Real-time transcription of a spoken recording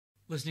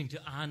listening to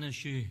Anne as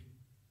she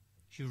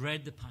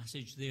read the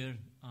passage there,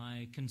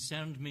 it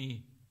concerned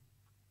me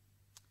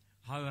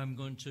how I'm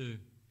going to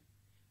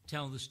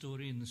tell the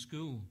story in the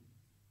school.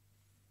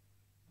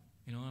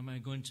 You know, am I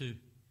going to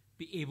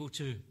be able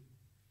to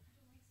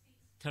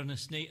turn a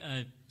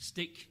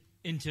stick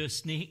into a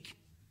snake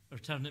or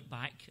turn it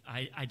back?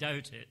 I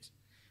doubt it.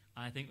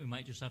 I think we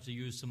might just have to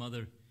use some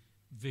other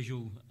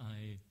visual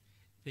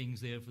things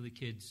there for the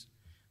kids.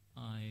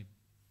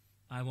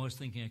 I was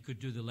thinking I could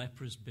do the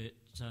leprous bit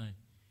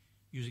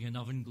using an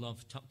oven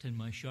glove tucked in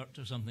my shirt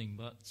or something,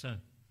 but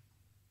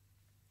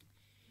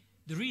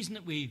the reason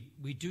that we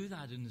do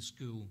that in the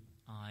school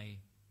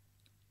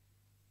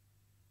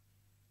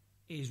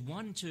is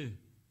one, to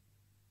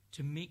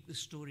make the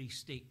story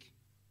stick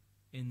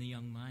in the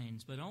young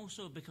minds, but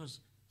also because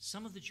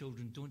some of the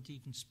children don't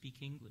even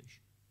speak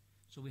English.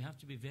 So we have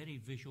to be very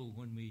visual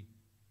when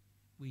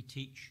we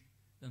teach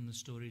them the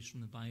stories from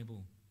the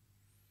Bible.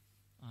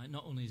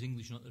 Not only is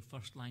English not their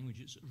first language,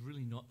 it's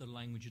really not their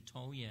language at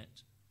all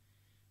yet.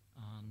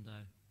 And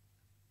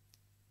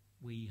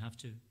we have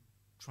to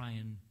try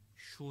and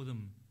show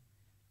them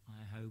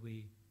how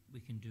we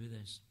can do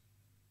this.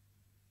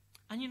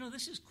 And you know,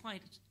 this is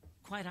quite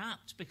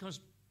apt, because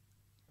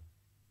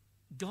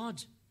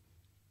God,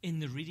 in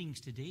the readings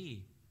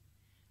today,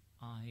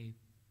 I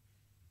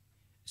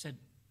said,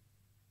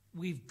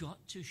 we've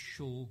got to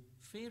show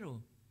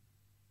Pharaoh.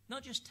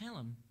 Not just tell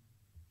him,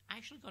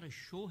 actually got to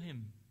show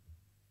him.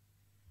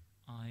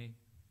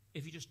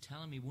 If you just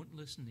tell him, he won't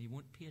listen, he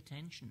won't pay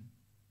attention.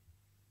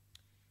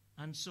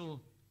 And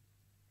so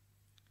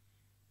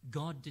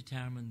God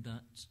determined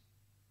that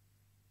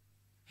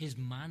his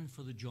man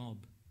for the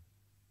job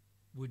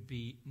would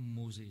be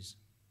Moses.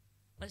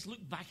 Let's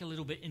look back a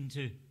little bit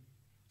into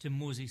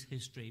Moses'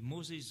 history.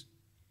 Moses,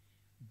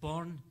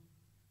 born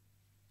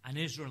an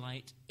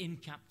Israelite in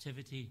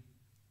captivity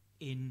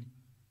in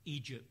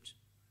Egypt.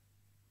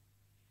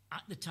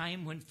 At the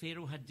time when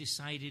Pharaoh had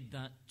decided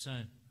that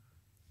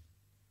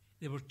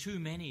there were too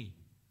many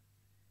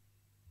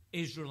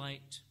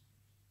Israelite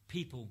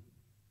people,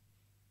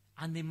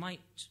 and they might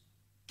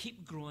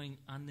keep growing,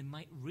 and they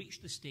might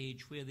reach the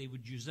stage where they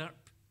would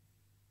usurp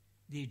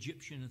the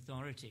Egyptian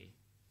authority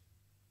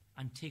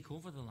and take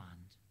over the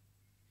land.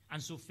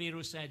 And so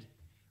Pharaoh said,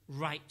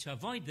 right, to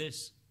avoid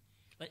this,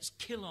 let's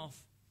kill off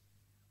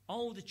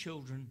all the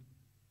children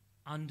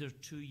under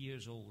 2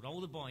 years old,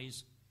 all the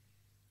boys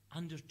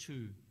under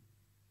 2,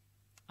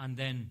 and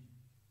then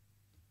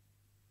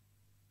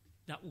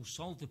that will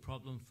solve the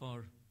problem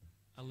for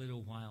a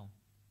little while.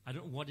 I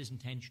don't know what his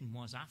intention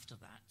was after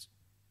that,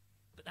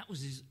 but that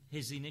was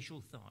his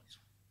initial thought.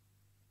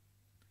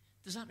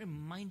 Does that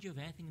remind you of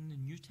anything in the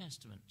New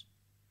Testament?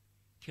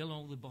 Kill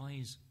all the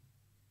boys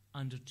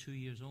under 2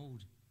 years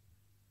old.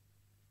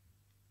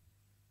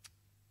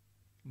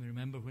 We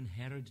remember when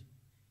Herod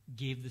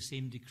gave the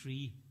same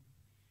decree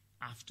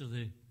after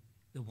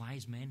the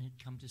wise men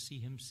had come to see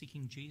him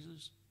seeking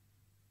Jesus.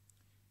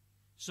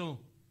 So,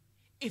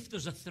 if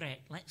there's a threat,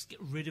 let's get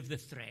rid of the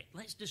threat.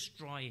 Let's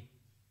destroy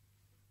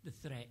the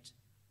threat,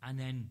 and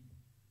then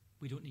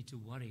we don't need to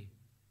worry.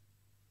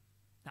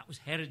 That was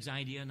Herod's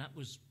idea, and that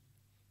was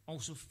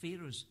also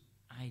Pharaoh's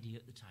idea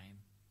at the time.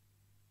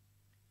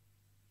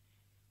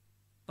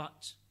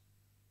 But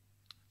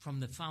from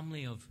the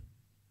family of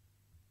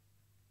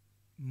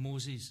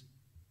Moses,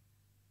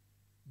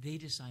 they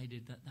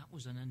decided that that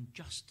was an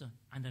unjust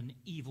and an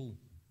evil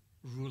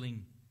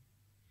ruling,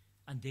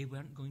 and they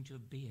weren't going to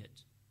obey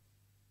it.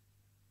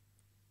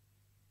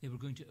 They were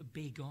going to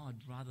obey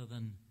God rather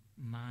than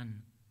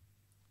man.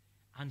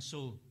 And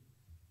so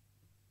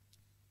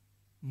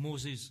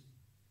Moses'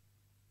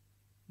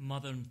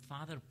 mother and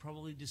father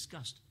probably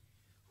discussed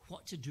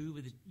what to do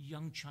with a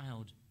young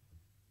child,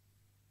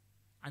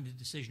 and the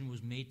decision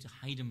was made to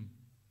hide him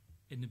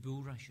in the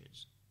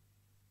bulrushes.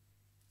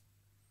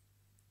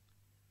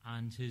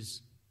 And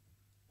his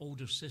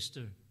older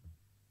sister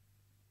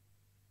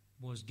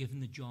was given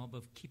the job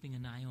of keeping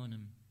an eye on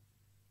him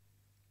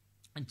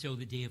until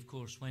the day, of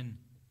course, when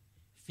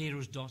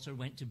Pharaoh's daughter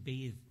went to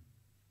bathe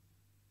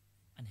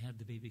and heard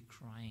the baby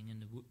crying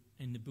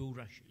in the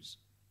bulrushes.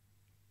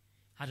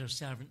 Had her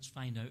servants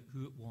find out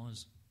who it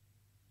was,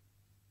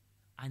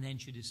 and then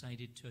she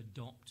decided to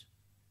adopt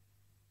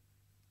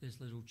this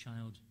little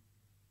child.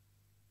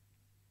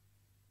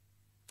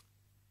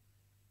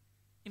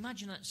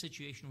 Imagine that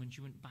situation when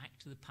she went back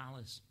to the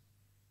palace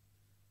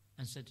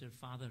and said to her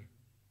father,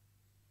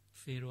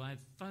 Pharaoh,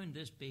 I've found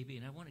this baby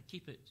and I want to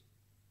keep it.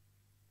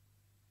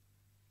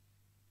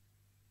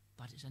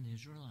 But it's an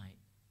Israelite.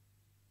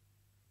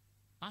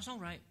 That's all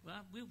right.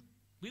 Well,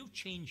 we'll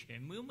change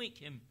him. We'll make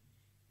him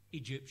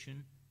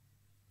Egyptian.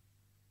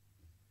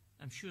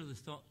 I'm sure the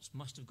thoughts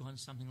must have gone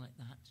something like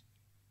that.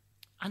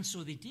 And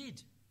so they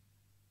did.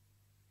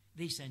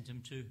 They sent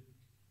him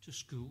to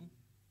school,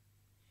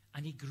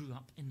 and he grew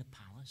up in the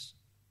palace,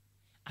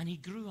 and he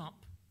grew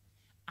up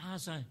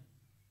as an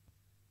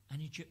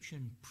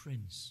Egyptian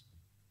prince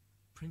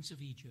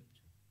of Egypt,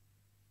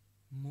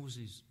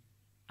 Moses.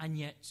 And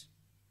yet,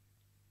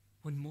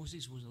 when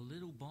Moses was a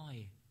little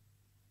boy,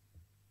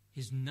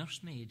 his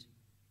nursemaid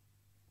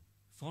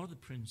for the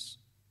princess,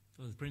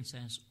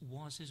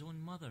 was his own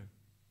mother.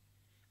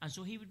 And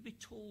so he would be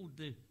told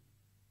the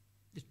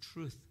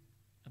truth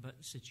about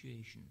the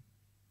situation.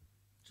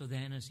 So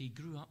then, as he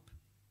grew up,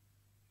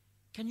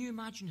 can you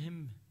imagine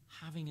him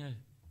having a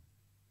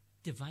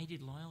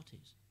divided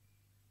loyalties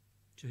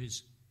to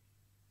his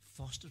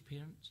foster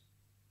parents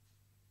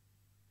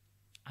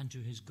and to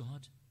his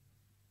God?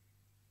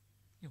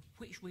 You know,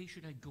 which way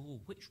should I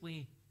go? Which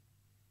way?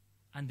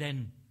 And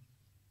then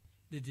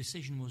the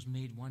decision was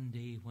made one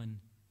day when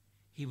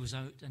he was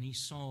out and he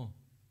saw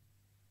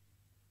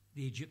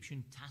the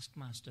Egyptian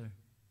taskmaster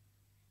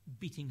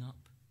beating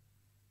up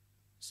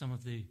some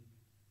of the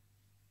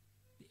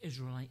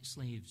Israelite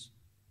slaves.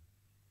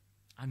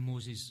 And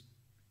Moses,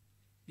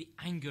 the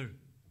anger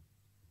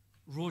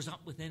rose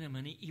up within him,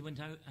 and he went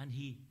out and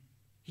he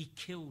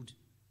killed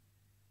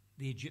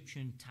the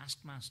Egyptian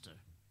taskmaster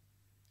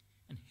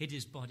and hid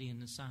his body in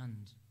the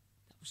sand.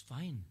 That was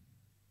fine.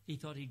 He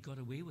thought he'd got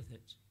away with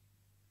it.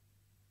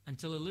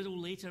 Until a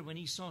little later, when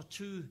he saw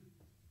two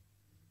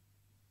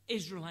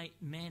Israelite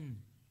men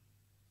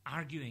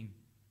arguing,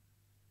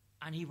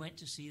 and he went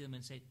to see them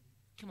and said,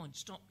 "Come on,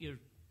 stop your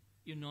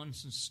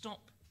nonsense.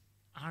 Stop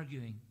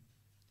arguing."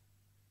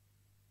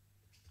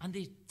 And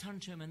they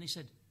turned to him and they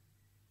said,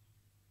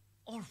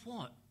 "Or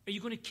what? Are you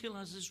going to kill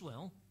us as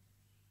well?"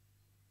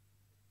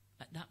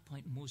 At that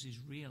point, Moses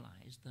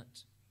realized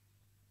that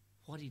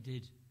what he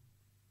did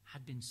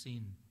had been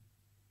seen.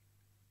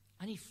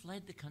 And he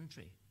fled the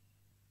country.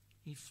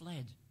 He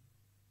fled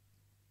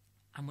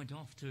and went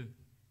off to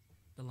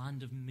the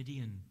land of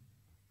Midian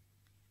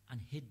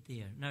and hid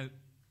there. Now,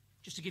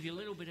 just to give you a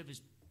little bit of his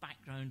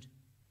background,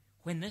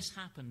 when this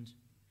happened,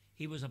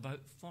 he was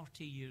about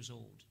 40 years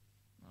old.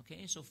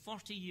 Okay, so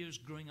 40 years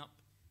growing up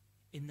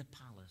in the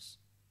palace,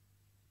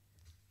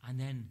 and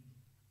then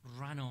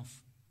ran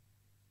off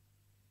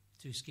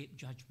to escape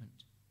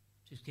judgment,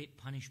 to escape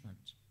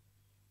punishment,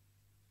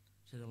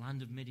 to the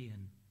land of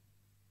Midian.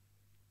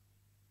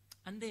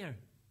 And there,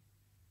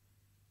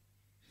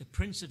 the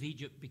prince of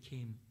Egypt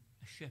became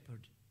a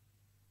shepherd.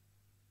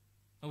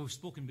 Oh, we've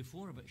spoken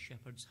before about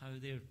shepherds, how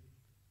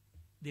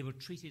they were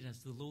treated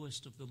as the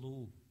lowest of the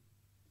low.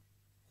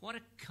 What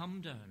a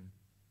come down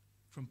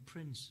from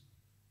prince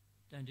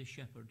down to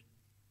shepherd.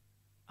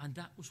 And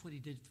that was what he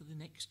did for the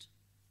next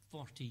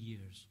 40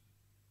 years.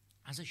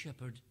 As a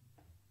shepherd,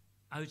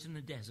 out in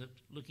the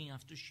desert, looking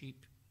after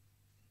sheep,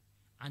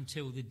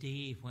 until the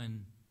day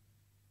when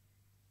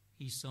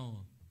he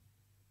saw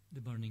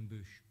the burning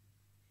bush.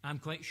 I'm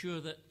quite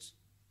sure that,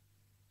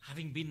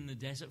 having been in the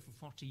desert for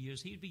 40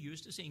 years, he'd be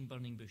used to seeing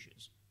burning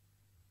bushes.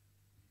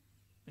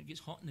 It gets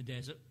hot in the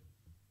desert.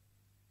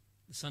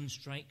 The sun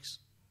strikes.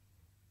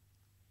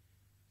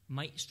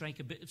 Might strike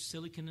a bit of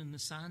silicon in the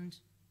sand.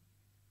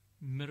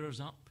 Mirrors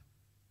up.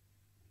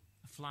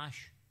 A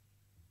flash.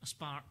 A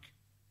spark.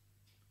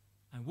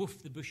 And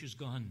woof, the bush is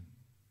gone.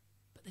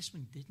 But this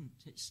one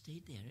didn't. It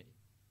stayed there. It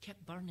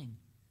kept burning.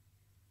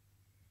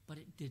 But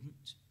it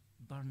didn't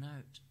burn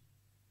out.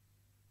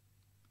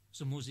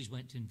 So Moses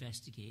went to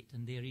investigate,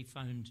 and there he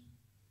found,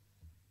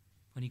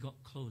 when he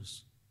got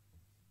close,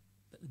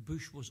 that the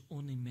bush was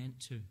only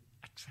meant to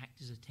attract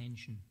his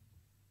attention,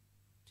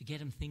 to get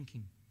him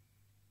thinking.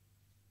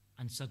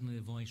 And suddenly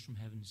a voice from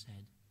heaven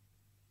said,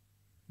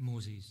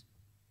 "Moses,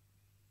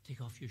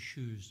 take off your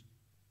shoes,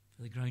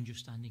 for the ground you're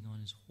standing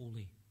on is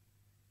holy."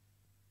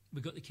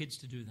 We got the kids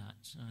to do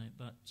that,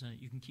 but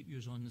you can keep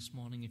yours on this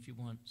morning if you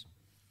want.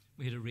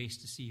 We had a race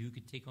to see who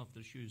could take off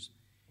their shoes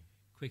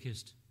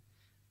quickest.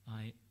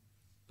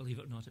 Believe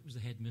it or not, it was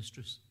the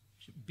headmistress.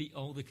 She beat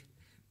all the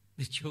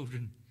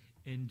children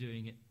in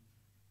doing it.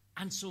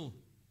 And so,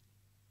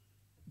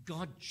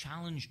 God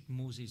challenged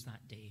Moses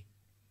that day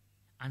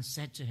and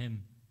said to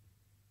him,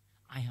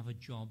 "I have a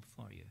job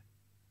for you."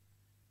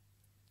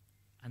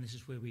 And this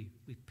is where we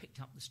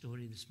picked up the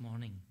story this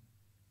morning.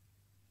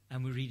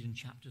 And we read in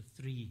chapter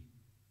 3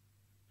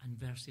 and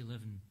verse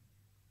 11.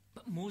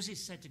 "But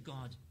Moses said to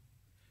God,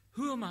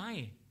 'Who am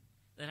I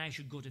that I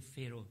should go to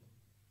Pharaoh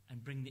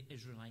and bring the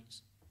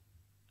Israelites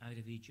out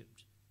of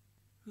Egypt?'"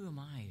 Who am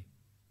I?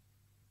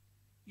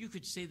 You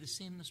could say the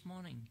same this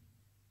morning.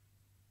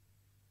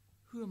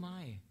 Who am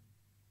I?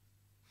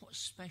 What's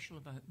special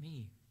about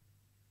me?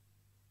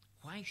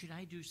 Why should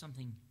I do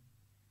something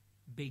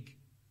big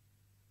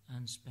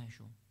and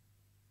special?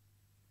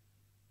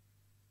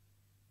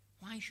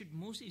 Why should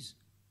Moses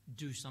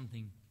do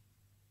something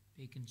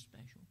big and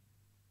special?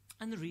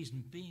 And the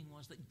reason being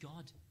was that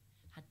God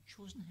had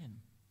chosen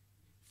him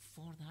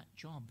for that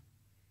job.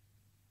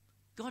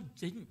 God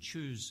didn't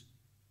choose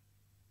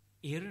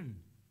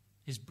Aaron,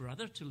 his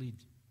brother, to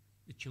lead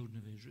the children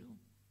of Israel.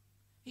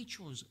 He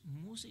chose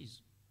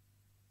Moses.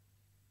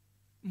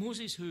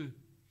 Moses, who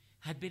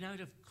had been out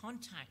of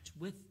contact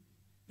with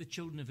the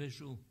children of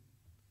Israel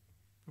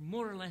for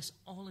more or less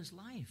all his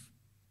life.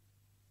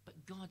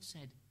 But God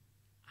said,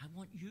 "I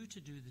want you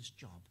to do this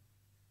job."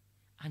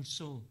 And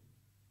so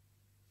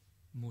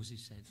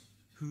Moses said,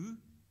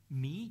 "Who?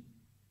 Me?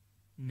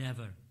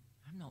 Never.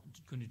 I'm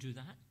not going to do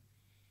that.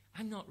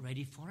 I'm not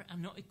ready for it.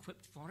 I'm not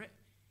equipped for it.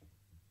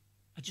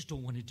 I just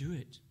don't want to do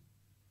it.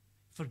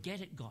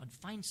 Forget it, God.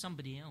 Find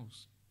somebody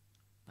else.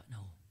 But no.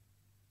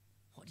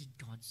 What did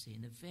God say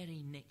in the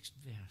very next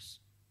verse?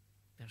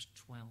 Verse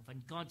 12.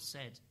 And God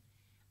said,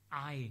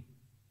 I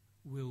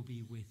will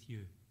be with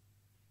you.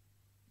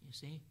 You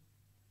see?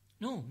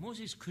 No,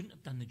 Moses couldn't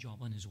have done the job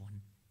on his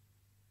own.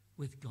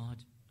 With God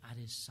at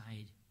his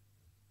side,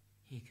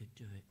 he could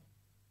do it.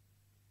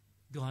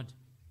 God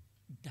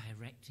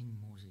directing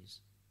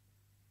Moses.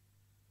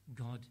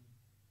 God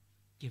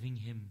giving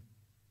him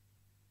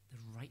the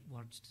right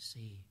words to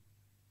say.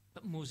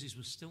 But Moses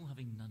was still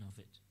having none of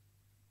it.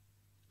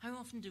 How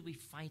often do we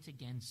fight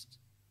against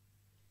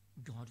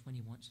God when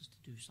he wants us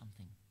to do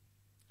something?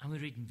 And we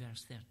read in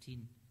verse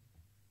 13,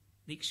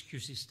 the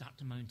excuses start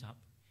to mount up.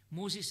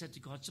 Moses said to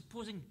God,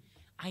 supposing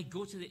I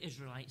go to the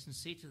Israelites and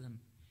say to them,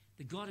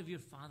 the God of your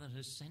father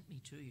has sent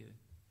me to you.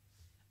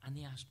 And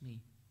they ask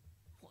me,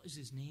 what is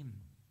his name?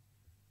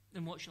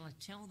 Then what shall I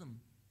tell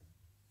them?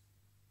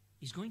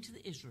 He's going to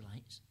the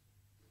Israelites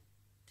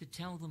to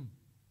tell them,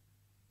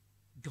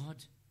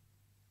 God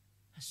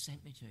has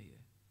sent me to you.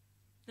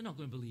 They're not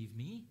going to believe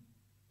me.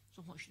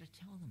 So what should I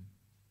tell them?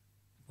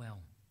 Well,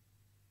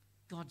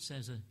 God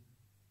says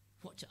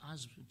what to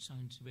us would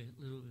sound to be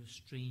a little bit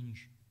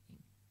strange thing.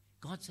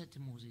 God said to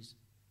Moses,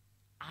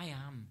 I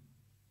am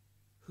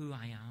who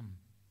I am.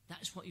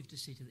 That's what you have to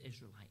say to the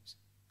Israelites.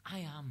 I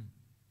am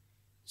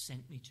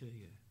sent me to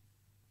you.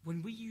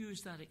 When we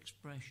use that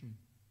expression,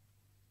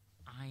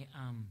 I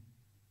am,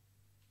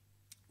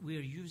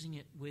 we're using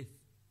it with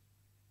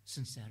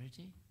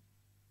sincerity.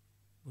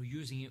 We're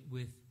using it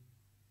with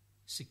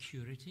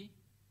security.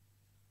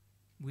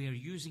 We are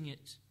using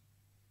it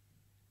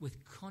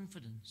with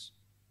confidence.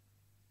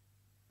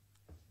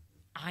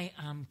 I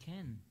am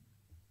Ken.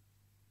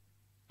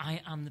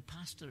 I am the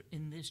pastor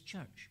in this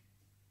church.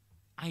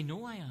 I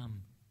know I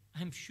am.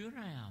 I'm sure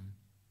I am.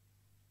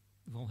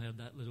 We've all heard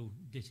that little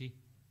ditty.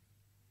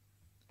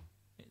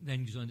 It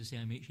then goes on to say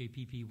I'm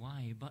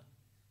Happy, but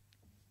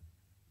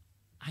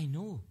I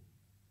know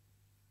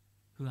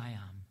who I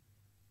am.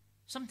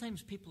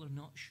 Sometimes people are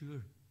not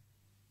sure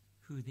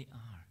who they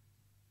are.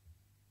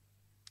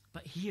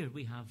 But here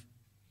we have,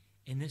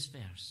 in this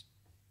verse,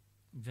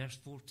 verse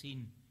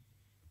 14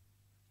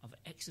 of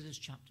Exodus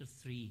chapter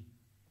 3,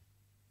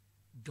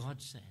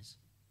 God says,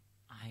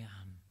 I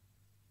am.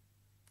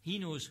 He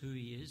knows who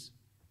he is.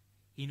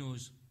 He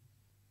knows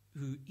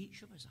who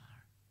each of us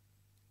are.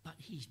 But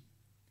he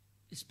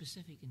is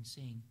specific in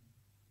saying,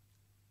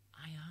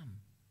 I am.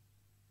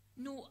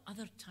 No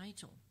other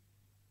title.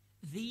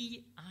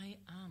 The I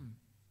am.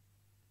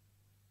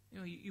 You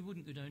know, you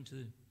wouldn't go down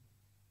to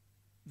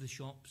the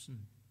shops and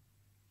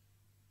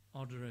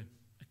order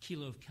a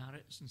kilo of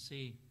carrots and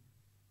say,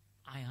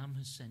 I am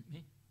has sent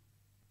me.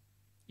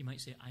 You might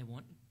say, I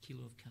want a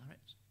kilo of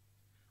carrots.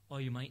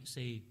 Or you might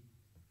say,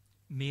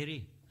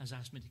 Mary has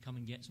asked me to come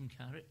and get some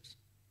carrots.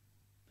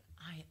 But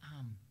I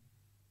am.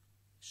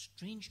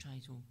 Strange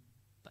title,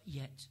 but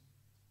yet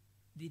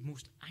the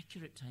most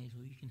accurate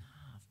title you can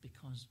have,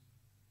 because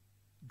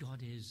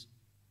God is,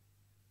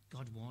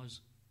 God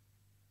was,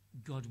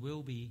 God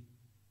will be,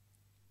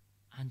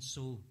 and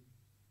so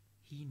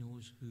he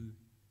knows who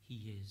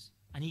he is.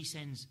 And he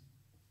sends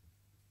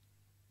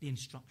the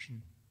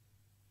instruction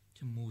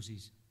to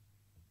Moses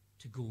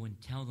to go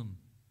and tell them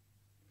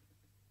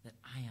that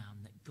I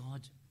am, that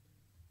God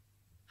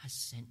has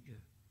sent you.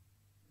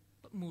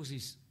 But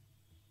Moses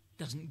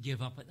doesn't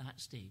give up at that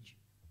stage.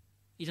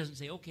 He doesn't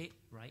say, okay,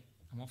 right,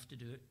 I'm off to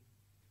do it.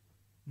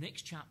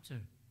 Next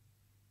chapter,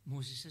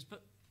 Moses says,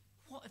 but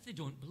what if they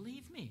don't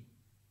believe me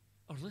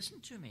or listen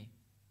to me?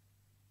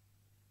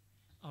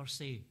 Or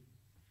say,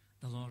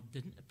 the Lord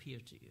didn't appear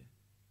to you.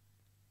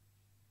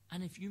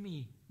 And if you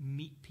may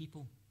meet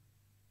people,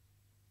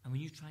 and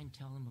when you try and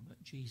tell them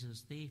about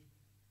Jesus, they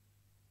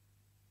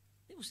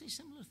will say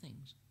similar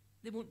things.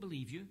 They won't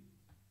believe you.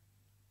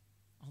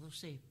 Or they'll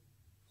say,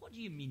 what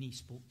do you mean he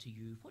spoke to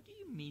you? What do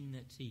you mean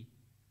that he...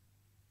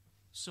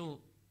 So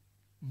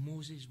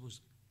Moses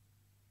was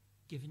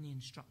given the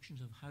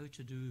instructions of how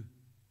to do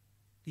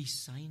these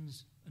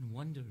signs and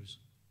wonders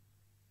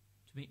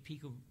to make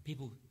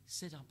people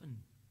sit up and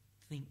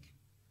think.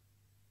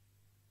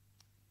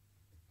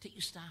 Take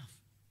your staff,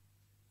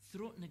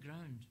 throw it in the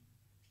ground.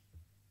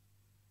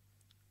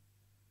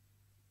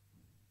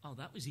 Oh,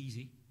 that was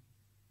easy.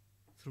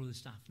 Throw the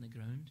staff in the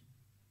ground.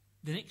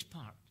 The next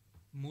part,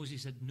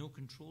 Moses had no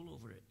control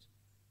over it.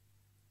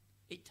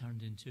 It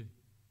turned into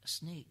a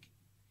snake.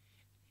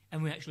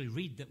 And we actually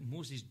read that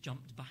Moses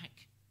jumped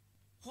back.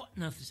 What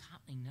on earth is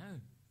happening now?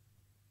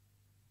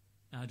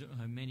 Now, I don't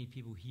know how many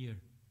people here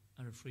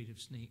are afraid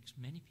of snakes.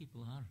 Many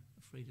people are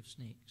afraid of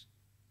snakes.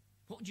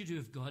 What would you do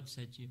if God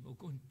said to you, well,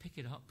 go and pick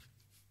it up?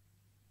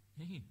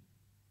 Hey,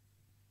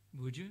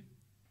 would you?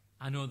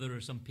 I know there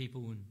are some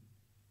people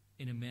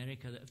in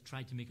America that have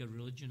tried to make a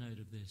religion out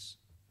of this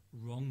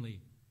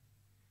wrongly.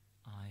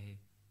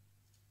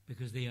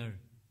 Because they are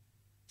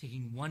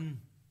taking one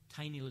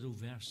tiny little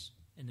verse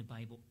in the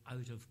Bible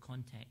out of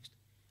context,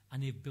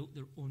 and they've built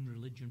their own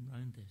religion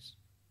around this.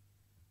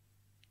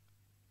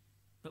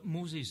 But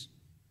Moses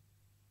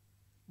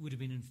would have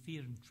been in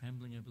fear and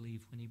trembling, I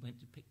believe, when he went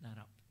to pick that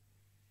up.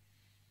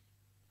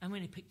 And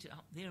when he picked it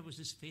up, there was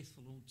this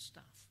faithful old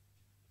staff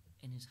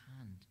in his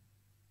hand,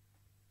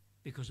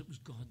 because it was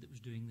God that was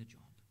doing the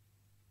job.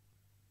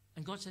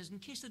 And God says, in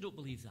case they don't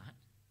believe that,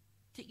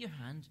 take your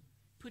hand,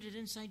 put it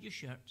inside your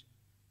shirt,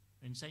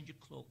 or inside your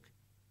cloak,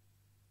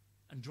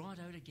 and draw it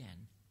out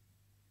again.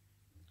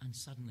 And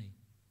suddenly,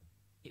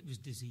 it was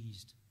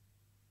diseased.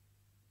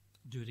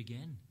 Do it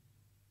again.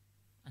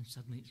 And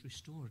suddenly it's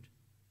restored.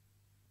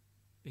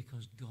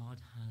 Because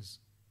God has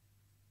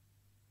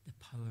the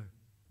power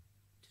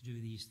to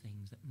do these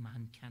things that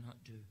man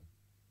cannot do.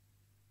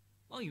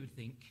 Well, you would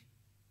think,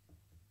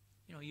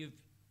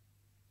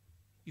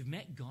 you've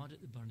met God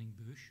at the burning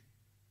bush.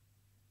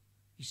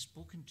 He's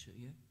spoken to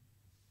you.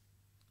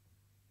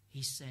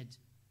 He said,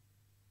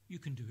 you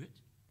can do it.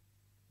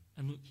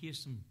 And look,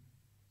 here's some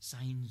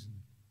signs and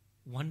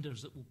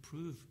wonders that will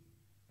prove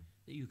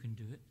that you can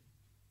do it.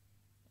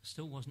 It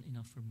still wasn't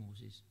enough for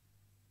Moses.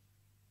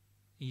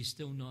 He's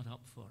still not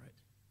up for it.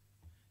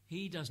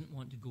 He doesn't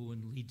want to go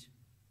and lead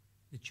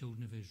the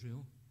children of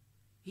Israel.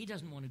 He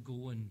doesn't want to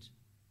go and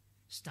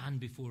stand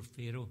before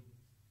Pharaoh.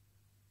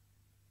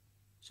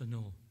 So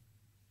no,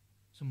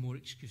 some more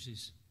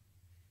excuses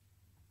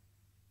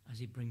as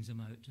he brings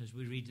them out. As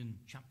we read in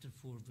chapter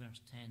 4,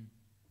 verse 10,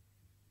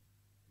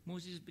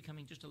 Moses is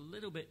becoming just a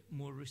little bit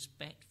more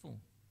respectful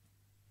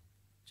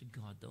to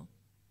God, though.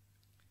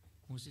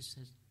 Moses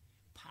says,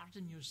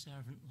 "Pardon your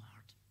servant,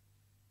 Lord.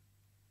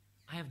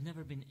 I have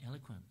never been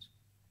eloquent,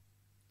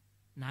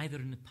 neither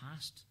in the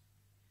past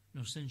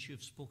nor since you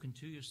have spoken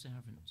to your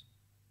servant.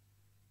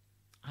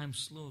 I am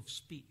slow of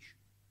speech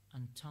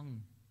and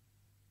tongue."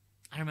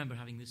 I remember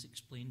having this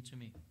explained to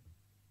me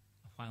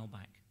a while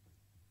back.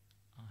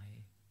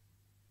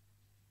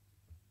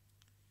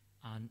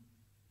 And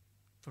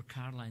for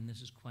Caroline,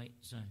 this is quite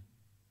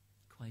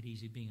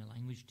easy, being a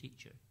language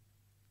teacher.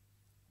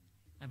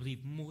 I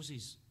believe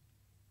Moses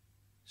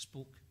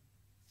spoke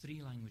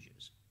 3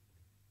 languages.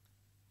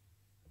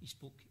 He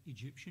spoke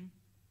Egyptian,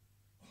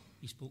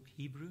 he spoke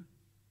Hebrew,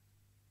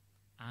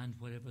 and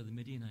whatever the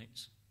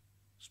Midianites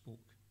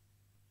spoke.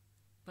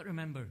 But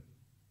remember,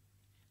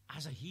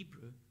 as a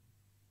Hebrew,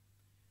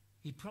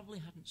 he probably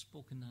hadn't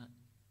spoken that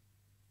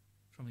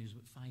from he was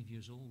about 5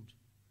 years old.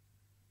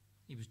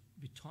 He was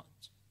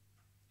taught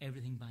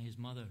everything by his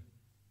mother,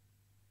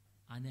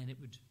 and then it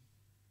would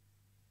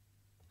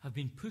have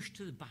been pushed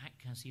to the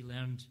back as he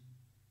learned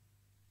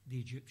the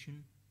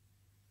Egyptian,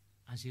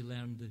 as he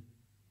learned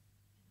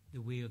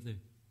the way of the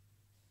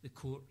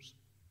courts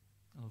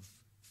of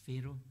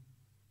Pharaoh.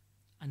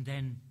 And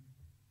then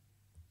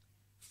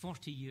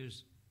 40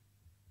 years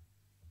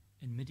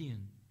in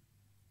Midian.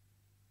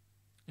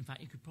 In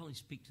fact, he could probably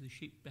speak to the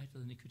sheep better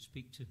than he could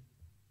speak to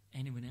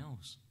anyone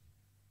else.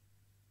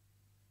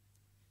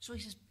 So he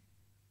says,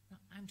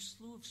 I'm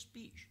slow of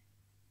speech.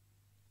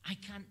 I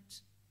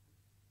can't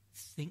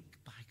think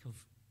back of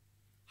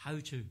how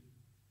to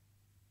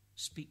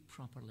speak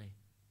properly.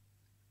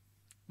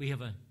 We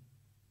have a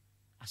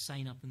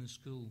sign up in the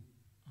school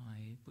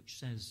which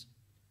says,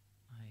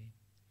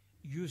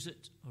 use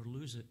it or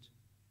lose it,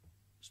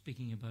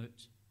 speaking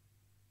about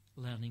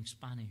learning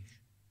Spanish.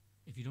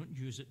 If you don't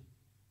use it,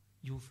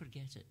 you'll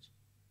forget it.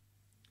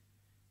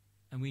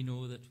 And we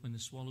know that when the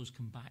swallows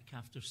come back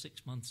after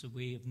 6 months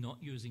away of not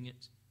using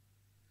it,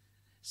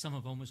 some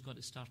have almost got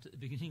to start at the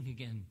beginning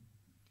again.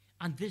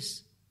 And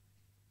this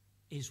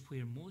is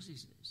where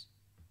Moses is.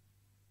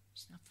 He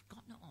said, I've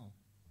forgotten it all.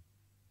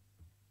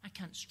 I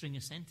can't string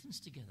a sentence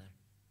together.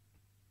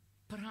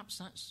 Perhaps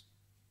that's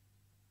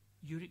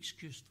your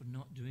excuse for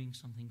not doing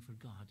something for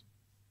God.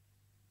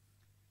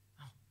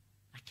 Oh,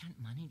 I can't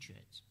manage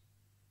it.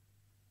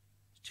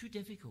 It's too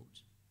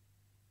difficult.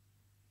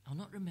 I'll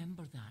not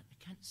remember that.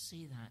 I can't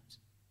say that.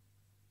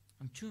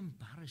 I'm too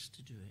embarrassed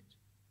to do it.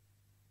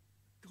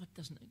 God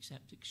doesn't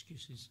accept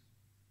excuses.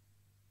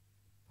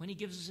 When he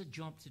gives us a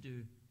job to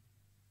do,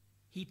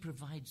 he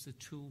provides the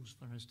tools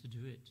for us to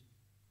do it.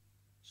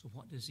 So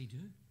what does he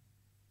do?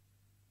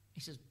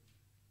 He says,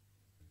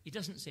 he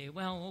doesn't say,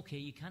 well, okay,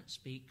 you can't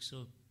speak,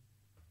 so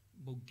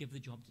we'll give the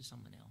job to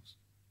someone else.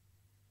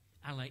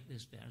 I like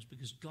this verse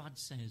because God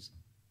says,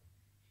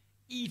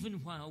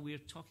 even while we're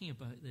talking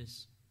about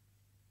this,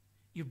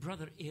 your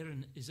brother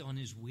Aaron is on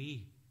his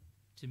way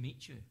to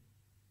meet you.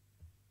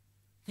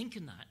 Think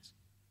on that.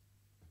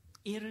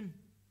 Aaron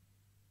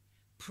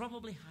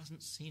probably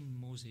hasn't seen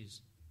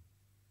Moses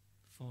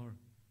for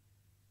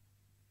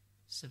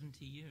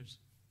 70 years.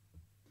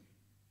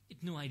 He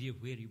had no idea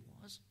where he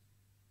was.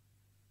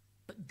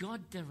 But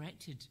God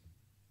directed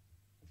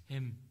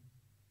him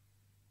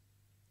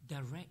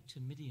direct to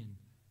Midian,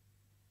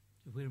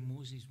 to where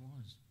Moses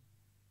was.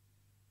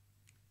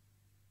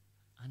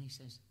 And he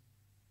says,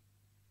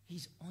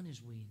 he's on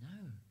his way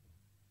now.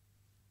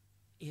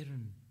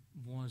 Aaron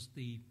was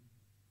the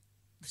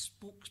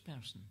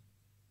spokesperson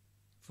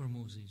for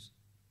Moses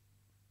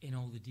in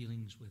all the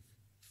dealings with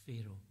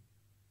Pharaoh.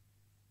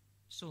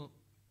 So,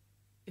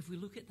 if we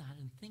look at that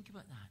and think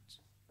about that,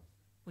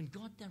 when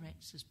God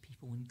directs his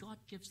people, when God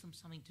gives them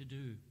something to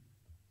do,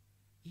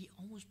 he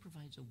always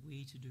provides a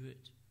way to do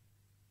it.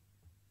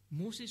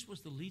 Moses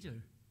was the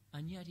leader,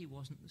 and yet he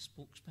wasn't the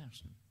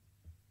spokesperson.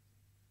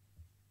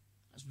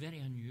 That's very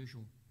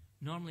unusual.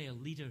 Normally a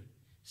leader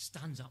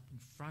stands up in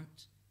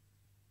front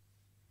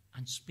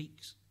and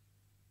speaks,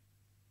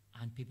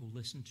 and people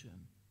listen to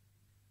him.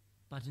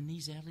 But in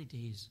these early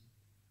days,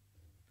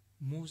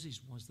 Moses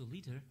was the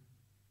leader,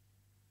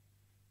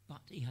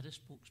 but he had a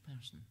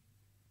spokesperson,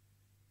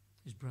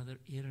 his brother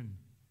Aaron,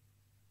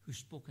 who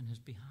spoke on his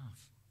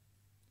behalf.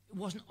 It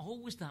wasn't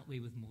always that way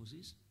with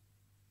Moses,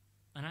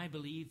 and I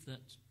believe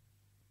that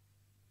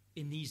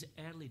in these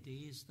early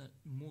days that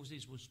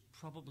Moses was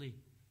probably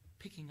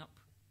picking up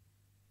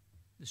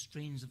the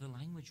strains of the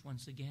language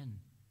once again,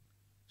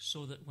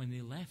 so that when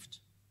they left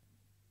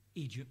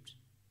Egypt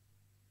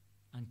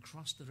and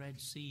crossed the Red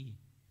Sea,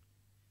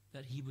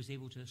 that he was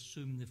able to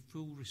assume the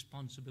full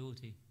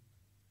responsibility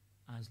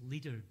as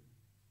leader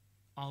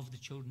of the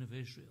children of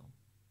Israel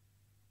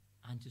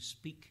and to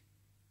speak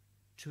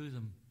to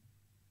them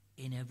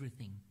in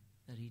everything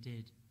that he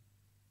did.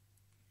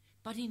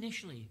 But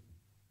initially,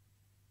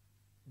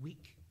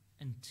 weak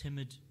and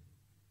timid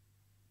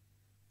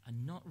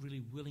and not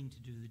really willing to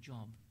do the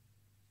job.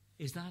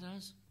 Is that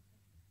us?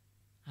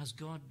 Has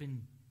God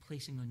been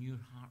placing on your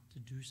heart to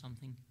do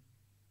something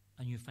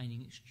and you're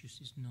finding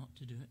excuses not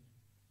to do it?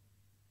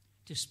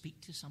 To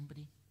speak to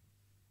somebody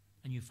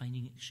and you're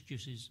finding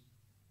excuses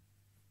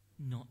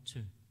not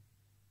to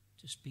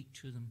speak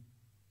to them?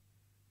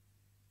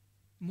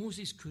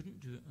 Moses couldn't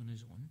do it on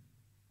his own.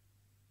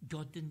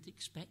 God didn't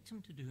expect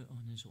him to do it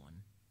on his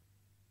own.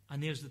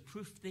 And there's the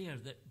proof there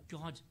that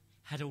God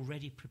had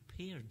already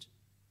prepared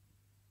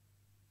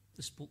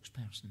the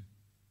spokesperson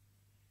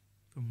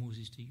for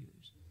Moses to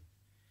use.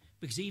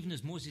 Because even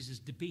as Moses is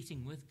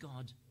debating with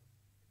God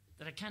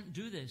that I can't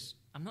do this,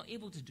 I'm not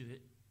able to do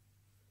it,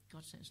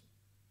 God says,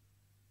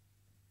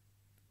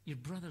 your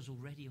brother's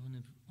already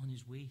on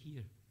his way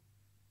here,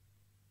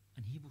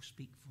 and he will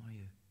speak for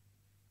you.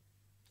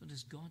 So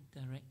does God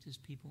direct his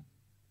people?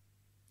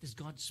 Does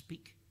God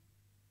speak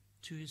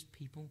to his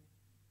people?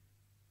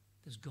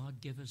 Does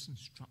God give us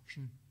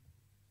instruction?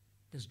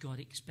 Does God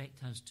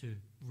expect us to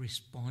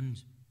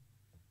respond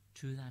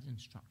to that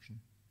instruction?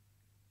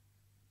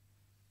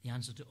 The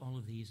answer to all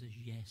of these is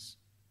yes.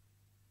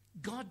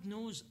 God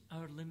knows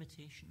our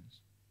limitations,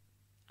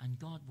 and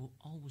God will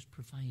always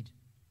provide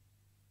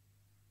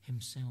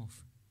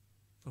himself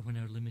for when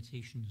our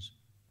limitations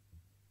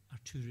are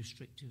too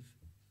restrictive.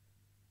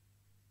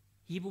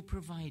 He will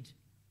provide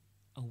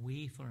a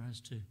way for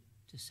us to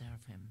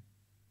serve him.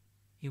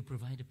 He'll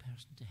provide a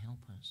person to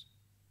help us.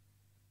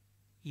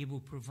 He will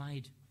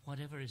provide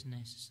whatever is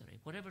necessary,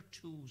 whatever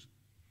tools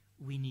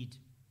we need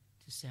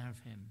to serve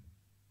him.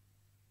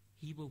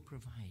 He will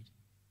provide.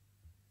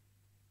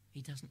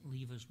 He doesn't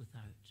leave us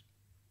without.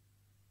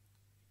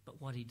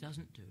 But what he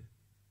doesn't do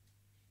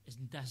is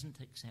doesn't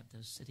accept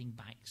us sitting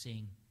back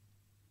saying,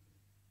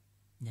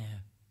 no,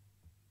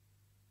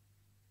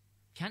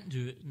 can't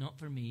do it, not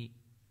for me,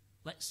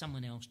 let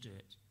someone else do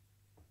it.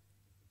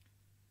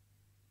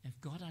 If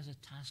God has a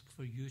task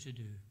for you to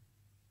do,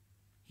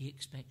 he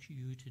expects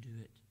you to do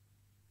it,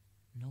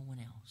 no one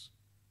else.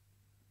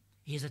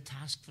 He has a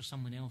task for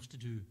someone else to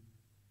do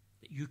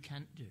that you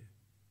can't do,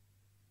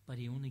 but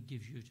he only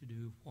gives you to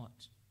do what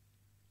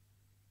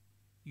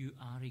you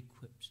are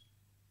equipped,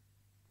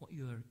 what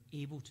you are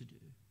able to do,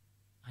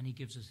 and he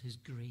gives us his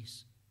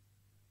grace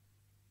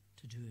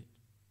to do it.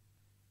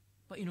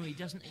 But he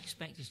doesn't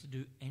expect us to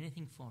do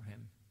anything for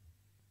him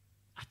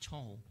at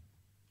all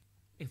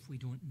if we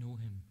don't know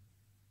him.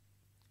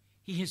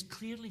 He has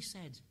clearly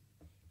said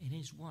in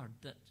his word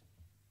that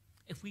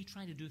if we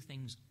try to do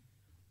things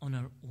on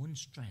our own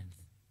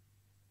strength,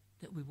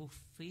 that we will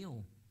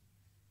fail.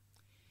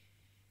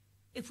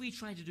 If we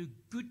try to do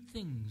good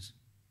things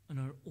on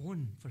our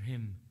own for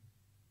him,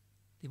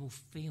 they will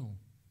fail.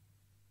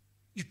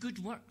 Your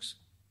good works,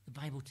 the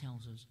Bible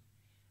tells us,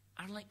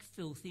 are like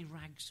filthy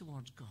rags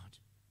towards God.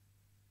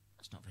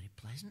 That's not very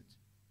pleasant.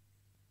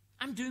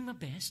 I'm doing my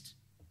best.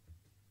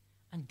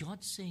 And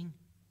God's saying,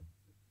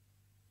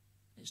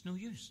 it's no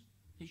use.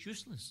 It's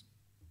useless.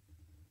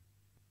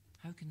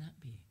 How can that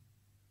be?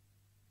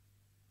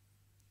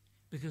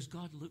 Because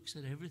God looks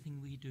at everything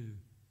we do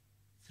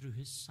through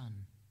his Son,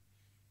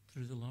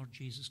 through the Lord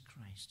Jesus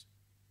Christ.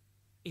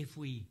 If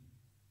we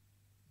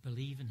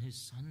believe in his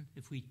Son,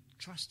 if we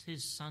trust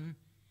his Son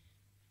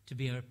to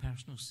be our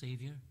personal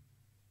Savior,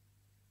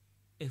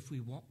 if we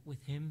walk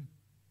with him,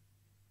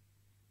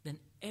 then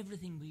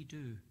everything we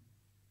do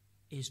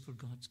is for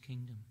God's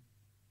kingdom.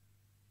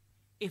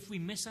 If we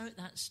miss out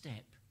that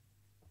step,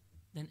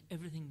 then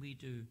everything we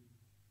do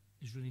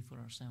is really for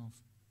ourselves.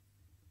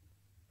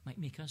 Might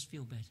make us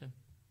feel better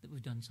that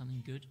we've done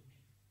something good,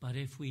 but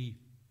if we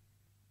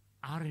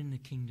are in the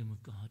kingdom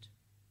of God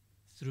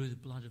through the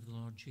blood of the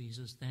Lord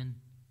Jesus, then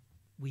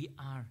we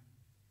are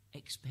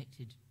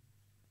expected,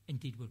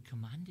 indeed we're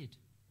commanded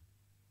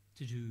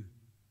to do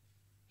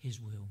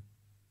his will,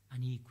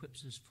 and he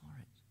equips us for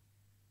it.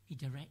 He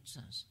directs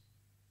us.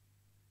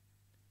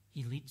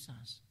 He leads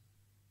us.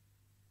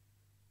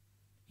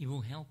 He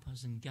will help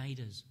us and guide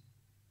us.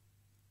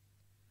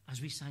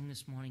 As we sang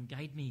this morning,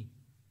 guide me,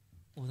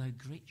 O thou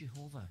great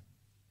Jehovah.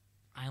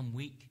 I am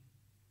weak,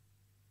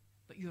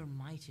 but you are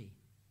mighty.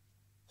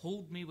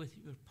 Hold me with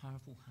your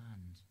powerful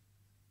hand.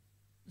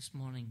 This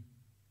morning,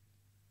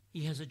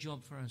 he has a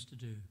job for us to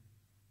do.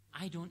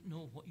 I don't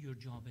know what your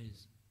job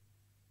is.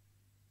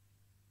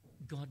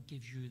 God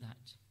gives you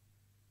that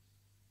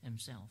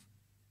himself.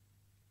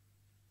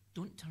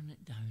 Don't turn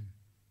it down.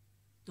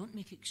 Don't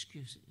make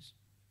excuses.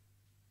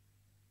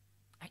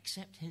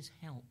 Accept his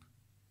help,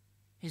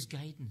 his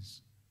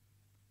guidance,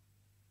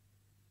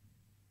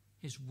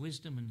 his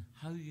wisdom in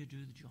how you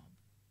do the job,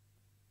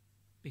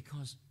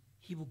 because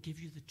he will give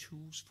you the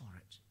tools for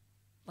it,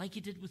 like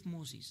he did with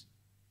Moses.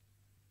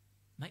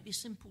 Might be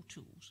simple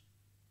tools.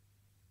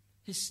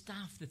 His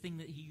staff, the thing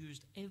that he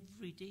used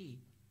every day,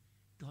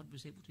 God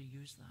was able to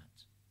use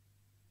that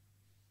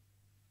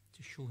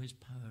to show his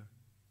power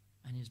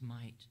and his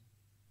might.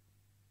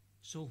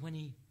 So when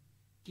he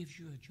gives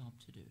you a job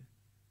to do,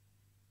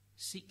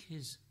 seek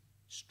his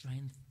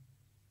strength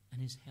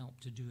and his help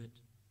to do it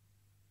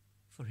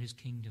for his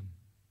kingdom.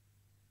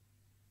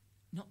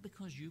 Not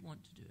because you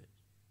want to do it,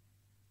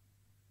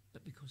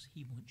 but because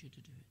he wants you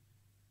to do it.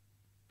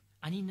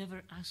 And he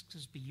never asks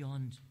us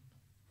beyond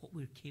what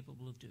we're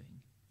capable of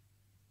doing,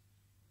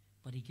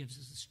 but he gives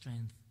us the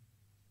strength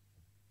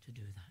to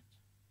do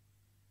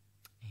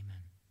that.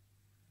 Amen.